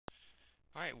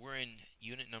Alright, we're in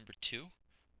unit number 2,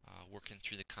 working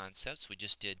through the concepts. We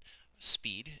just did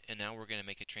speed, and now we're going to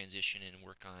make a transition and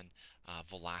work on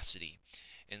velocity.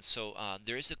 And so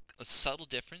there is a subtle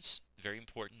difference, very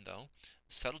important though,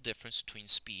 a subtle difference between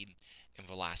speed and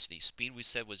velocity. Speed, we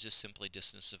said, was just simply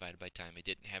distance divided by time. It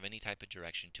didn't have any type of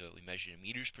direction to it. We measured in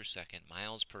meters per second,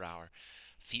 miles per hour,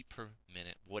 feet per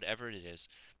minute, whatever it is,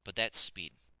 but that's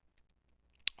speed.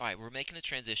 All right, we're making a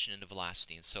transition into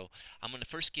velocity, and so I'm going to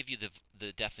first give you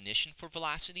the definition for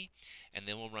velocity, and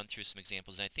then we'll run through some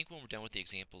examples. And I think when we're done with the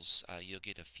examples, you'll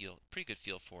get a pretty good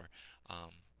feel for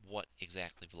what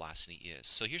exactly velocity is.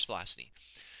 So here's velocity,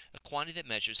 a quantity that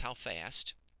measures how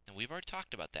fast, and we've already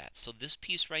talked about that. So this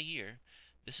piece right here,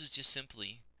 this is just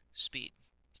simply speed.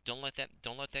 Don't let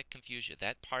that confuse you.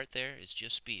 That part there is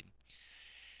just speed.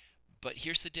 But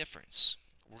here's the difference.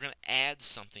 We're going to add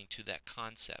something to that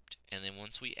concept, and then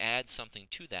once we add something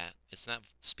to that, it's not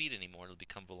speed anymore, it'll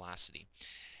become velocity.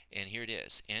 And here it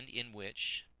is, and in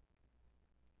which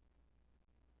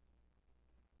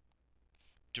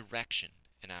direction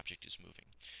an object is moving.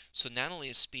 So not only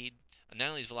is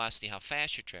velocity how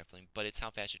fast you're traveling, but it's how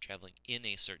fast you're traveling in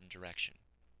a certain direction.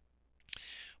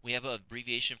 We have an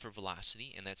abbreviation for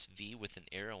velocity, and that's V with an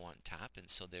arrow on top, and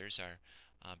so there's our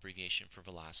abbreviation for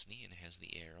velocity, and it has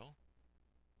the arrow.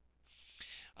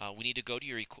 We need to go to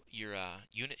your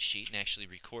unit sheet and actually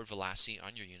record velocity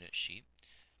on your unit sheet.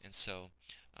 And so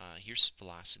here's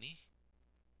velocity.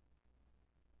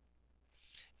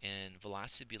 And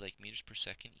velocity would be like meters per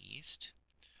second east,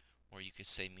 or you could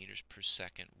say meters per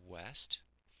second west,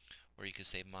 or you could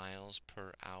say miles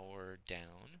per hour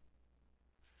down.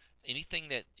 Anything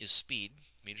that is speed,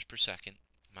 meters per second,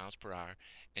 miles per hour,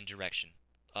 and direction,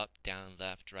 up, down,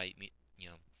 left, right,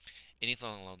 anything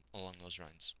along those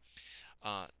lines.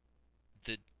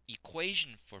 The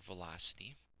equation for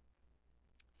velocity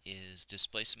is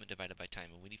displacement divided by time,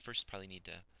 and we first probably need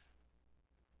to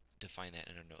define that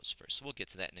in our notes first. So we'll get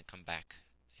to that and then come back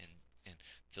and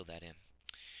fill that in.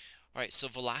 All right, so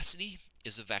velocity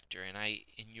is a vector, and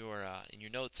in your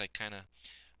notes I kind of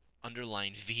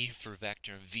underlined V for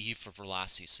vector and V for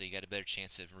velocity, so you got a better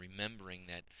chance of remembering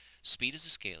that speed is a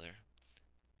scalar,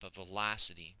 but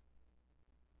velocity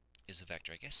is a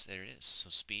vector. I guess there it is. So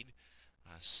speed,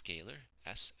 scalar,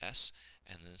 S,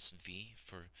 and then this V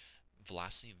for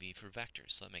velocity, V for vector.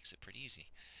 So that makes it pretty easy.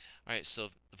 All right, so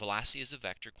velocity is a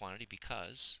vector quantity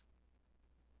because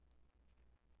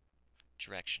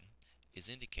direction is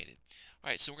indicated. All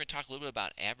right, so we're going to talk a little bit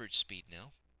about average speed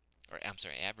now, or I'm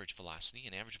sorry, average velocity.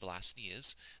 And average velocity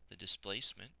is the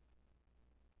displacement.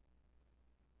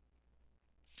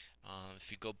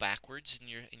 If you go backwards in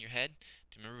your head,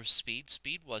 do you remember speed?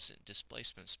 Speed wasn't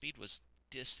displacement. Speed was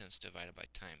distance divided by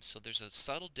time. So there's a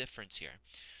subtle difference here.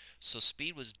 So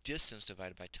speed was distance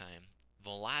divided by time.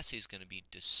 Velocity is going to be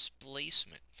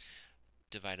displacement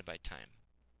divided by time,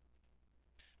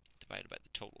 divided by the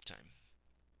total time.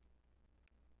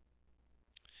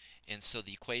 And so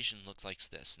the equation looks like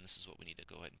this, and this is what we need to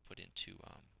go ahead and put into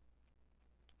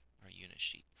our unit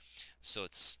sheet. So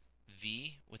it's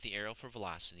V with the arrow for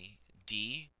velocity,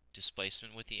 D,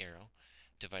 displacement with the arrow,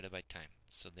 divided by time.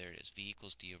 So there it is, V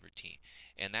equals D over T.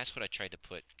 And that's what I tried to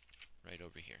put right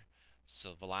over here.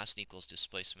 So velocity equals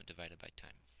displacement divided by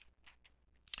time.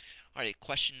 All right,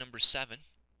 question number 7.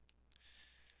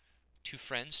 Two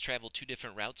friends travel two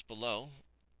different routes below.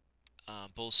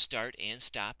 Both start and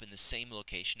stop in the same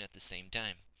location at the same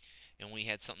time. And we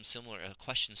had something similar, a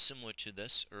question similar to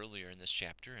this earlier in this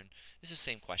chapter, and it's the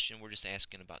same question. We're just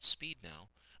asking about speed now.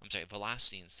 I'm sorry,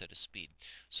 velocity instead of speed.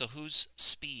 So whose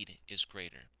speed is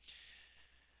greater?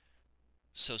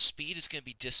 So speed is going to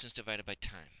be distance divided by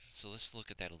time. So let's look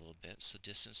at that a little bit. So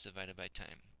distance divided by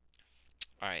time.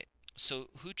 All right, so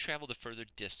who traveled the further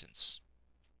distance?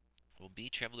 Well, B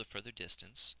traveled the further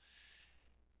distance.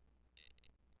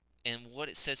 And what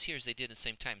it says here is they did at the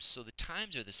same time. So the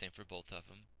times are the same for both of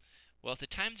them. Well, if the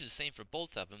times are the same for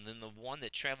both of them, then the one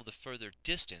that traveled the further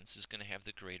distance is going to have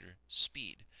the greater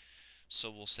speed. So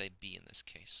we'll say B in this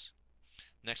case.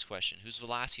 Next question, whose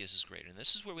velocity is greater? And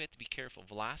this is where we have to be careful.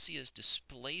 Velocity is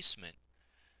displacement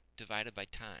divided by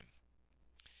time.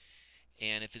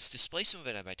 And if it's displacement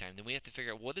divided by time, then we have to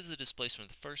figure out what is the displacement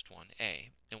of the first one,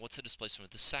 A, and what's the displacement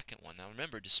of the second one. Now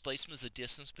remember, displacement is the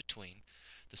distance between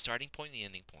the starting point and the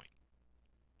ending point.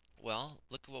 Well,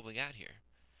 look at what we got here.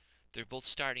 They're both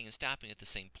starting and stopping at the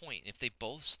same point. If they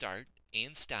both start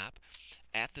and stop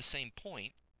at the same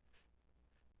point,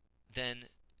 then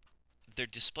their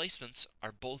displacements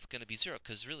are both going to be zero,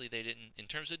 because really they didn't, in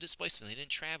terms of displacement, they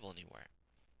didn't travel anywhere.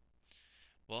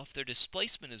 Well, if their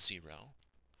displacement is zero,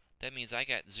 that means I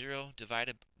got 0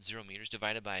 meters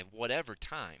divided by whatever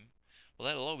time. Well,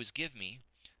 that'll always give me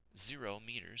 0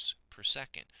 meters per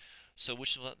second. So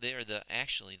which one, they are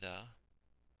actually the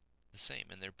same,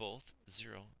 and they're both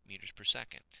 0 meters per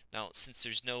second. Now, since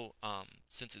there's no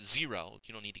since it's 0,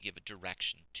 you don't need to give a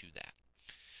direction to that.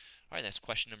 All right, that's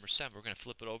question number 7. We're going to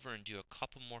flip it over and do a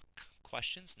couple more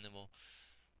questions, and then we'll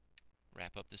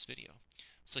wrap up this video.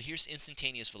 So here's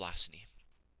instantaneous velocity.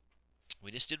 We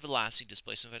just did velocity,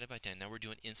 displacement divided by time. Now we're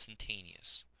doing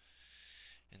instantaneous.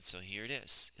 And so here it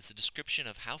is. It's a description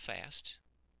of how fast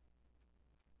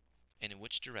and in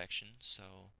which direction, so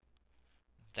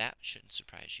that shouldn't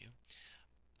surprise you.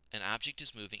 An object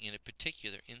is moving in a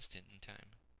particular instant in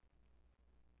time.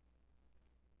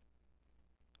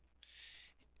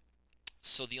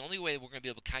 So the only way we're going to be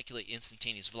able to calculate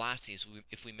instantaneous velocity is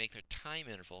if we make our time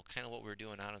interval, kind of what we're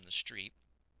doing out on the street,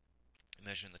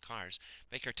 measuring the cars,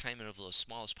 make our time interval as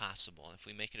small as possible. And if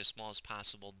we make it as small as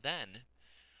possible, then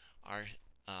our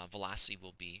velocity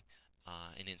will be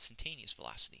an instantaneous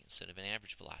velocity instead of an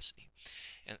average velocity.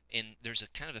 And there's a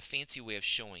kind of a fancy way of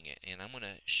showing it, and I'm going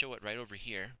to show it right over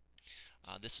here.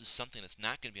 This is something that's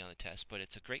not going to be on the test, but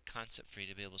it's a great concept for you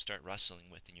to be able to start wrestling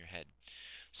with in your head.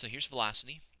 So here's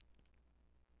velocity.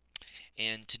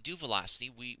 And to do velocity,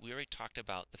 we already talked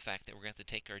about the fact that we're going to have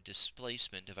to take our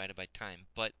displacement divided by time,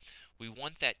 but we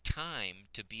want that time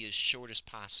to be as short as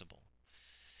possible.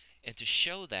 And to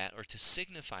show that, or to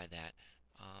signify that,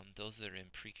 those that are in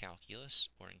pre-calculus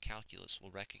or in calculus will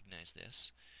recognize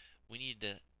this. We need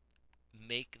to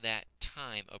make that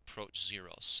time approach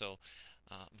 0. So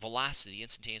velocity,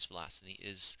 instantaneous velocity,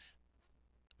 is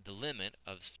the limit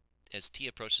of, as t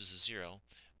approaches 0,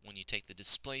 when you take the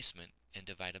displacement and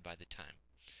divide it by the time.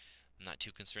 I'm not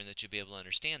too concerned that you'll be able to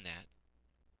understand that,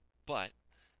 but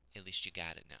at least you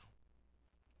got it now.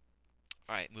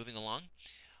 All right, moving along.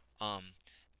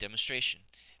 Demonstration.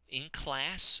 In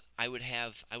class, I would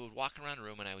walk around a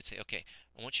room and I would say, okay,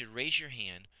 I want you to raise your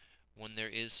hand when there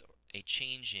is a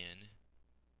change in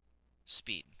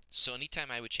speed. So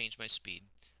anytime I would change my speed,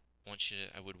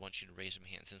 I would want you to raise your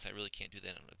hand. Since I really can't do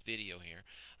that on a video here,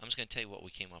 I'm just going to tell you what we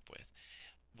came up with.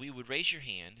 We would raise your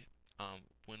hand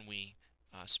when we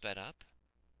sped up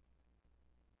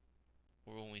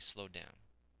or when we slowed down.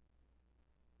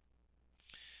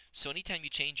 So anytime you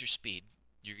change your speed,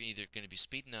 you're either going to be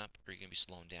speeding up or you're going to be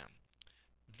slowing down.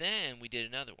 Then we did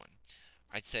another one.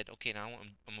 I said, okay, now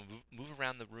I'm going to move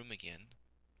around the room again,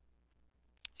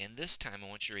 and this time I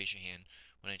want you to raise your hand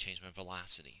when I change my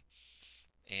velocity.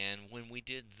 And when we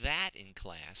did that in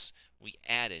class, we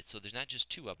added, so there's not just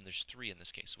 2 of them, there's 3 in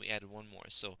this case. So we added one more.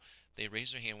 So they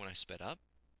raised their hand when I sped up,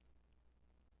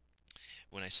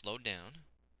 when I slowed down,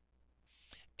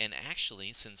 and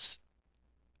actually, since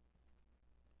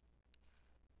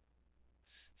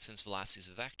velocity is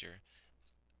a vector,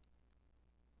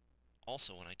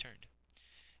 also when I turned.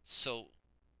 So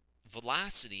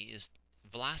velocity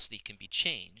can be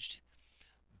changed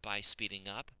by speeding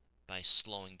up, by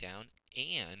slowing down,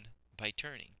 and by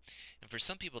turning. And for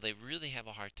some people, they really have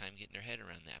a hard time getting their head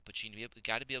around that, but you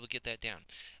got to be able to get that down.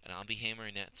 And I'll be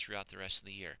hammering that throughout the rest of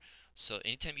the year. So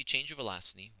anytime you change your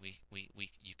velocity,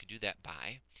 you can do that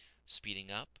by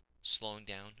speeding up, slowing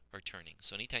down, or turning.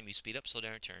 So anytime you speed up, slow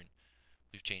down, or turn,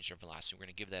 we've changed our velocity. We're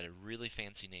going to give that a really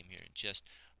fancy name here in just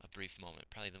a brief moment.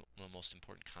 Probably one of the most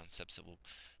important concepts that we'll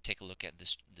take a look at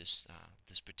this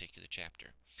particular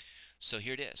chapter. So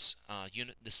here it is.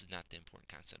 This is not the important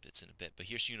concept. It's in a bit. But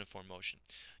here's uniform motion.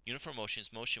 Uniform motion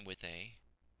is motion with a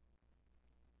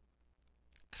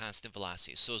constant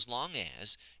velocity. So as long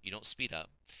as you don't speed up,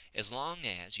 as long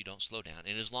as you don't slow down,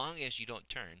 and as long as you don't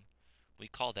turn, we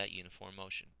call that uniform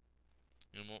motion.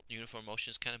 Uniform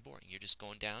motion is kind of boring. You're just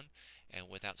going down and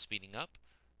without speeding up,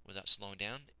 without slowing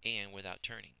down, and without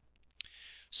turning.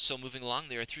 So moving along,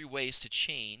 there are 3 ways to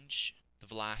change the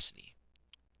velocity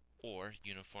or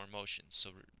uniform motion.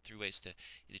 So 3 ways to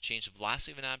either change the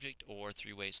velocity of an object or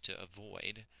 3 ways to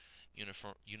avoid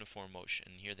uniform motion.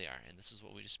 And here they are. And this is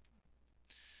what we just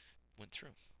went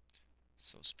through.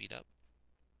 So speed up,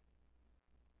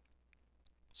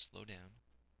 slow down,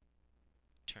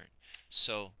 turn.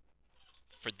 So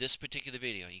for this particular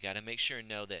video, you got to make sure and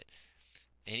know that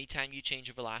anytime you change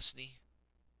your velocity,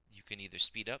 you can either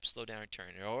speed up, slow down, or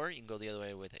turn, or you can go the other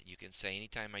way with it. You can say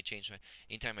anytime I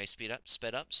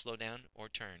sped up, slow down, or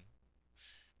turn,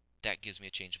 that gives me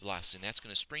a change of velocity, and that's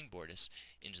going to springboard us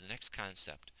into the next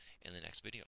concept in the next video.